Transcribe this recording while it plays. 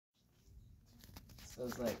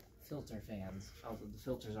Those like filter fans, although the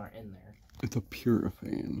filters aren't in there. It's a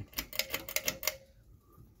purifan.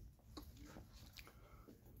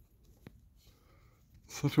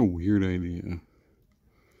 Such a weird idea.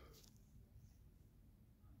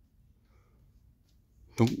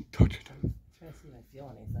 Don't touch it. I'm trying to see if I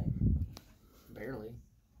feel anything. Barely.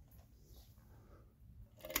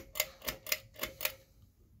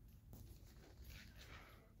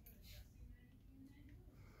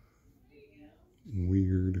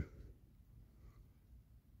 Weird.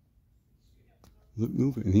 Does it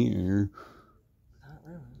move any air? Not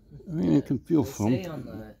really. I mean, it can feel something. Say on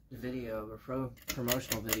the video, or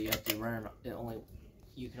promotional video, you have to run it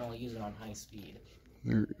you can only use it on high speed.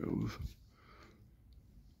 There it goes.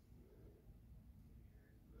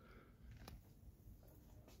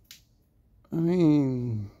 I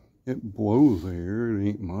mean, it blows air. It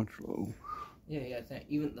ain't much though. Yeah, I think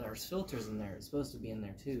even there's filters in there. It's supposed to be in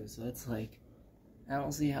there too. So it's like, I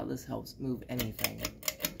don't see how this helps move anything.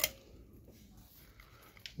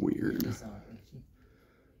 Weird.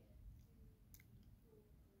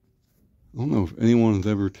 I don't know if anyone's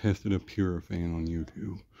ever tested a purifan on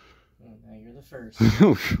YouTube. Well, now you're the first.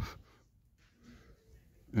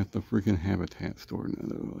 At the freaking Habitat store,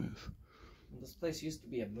 nevertheless. This place used to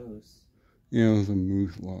be a moose. Yeah, it was a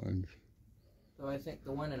moose lodge. So I think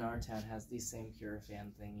the one in our town has these same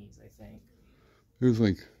purifan thingies, I think. There's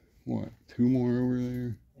like, what, 2 more over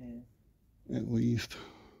there? Yeah. At least.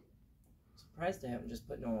 Surprised they haven't just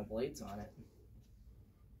put normal blades on it.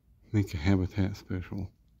 Make a Habitat special.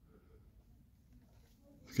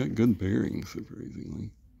 It's got good bearings,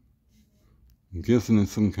 surprisingly. I'm guessing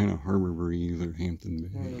it's some kind of Harbor Breeze or Hampton Bay.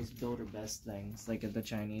 One of those builder best things, like at the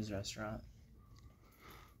Chinese restaurant.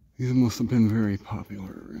 These must have been very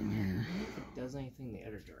popular around here. I don't think it does anything the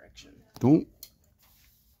other direction. Don't.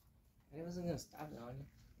 I wasn't going to stop it on you.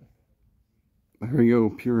 There we go,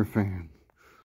 purifan.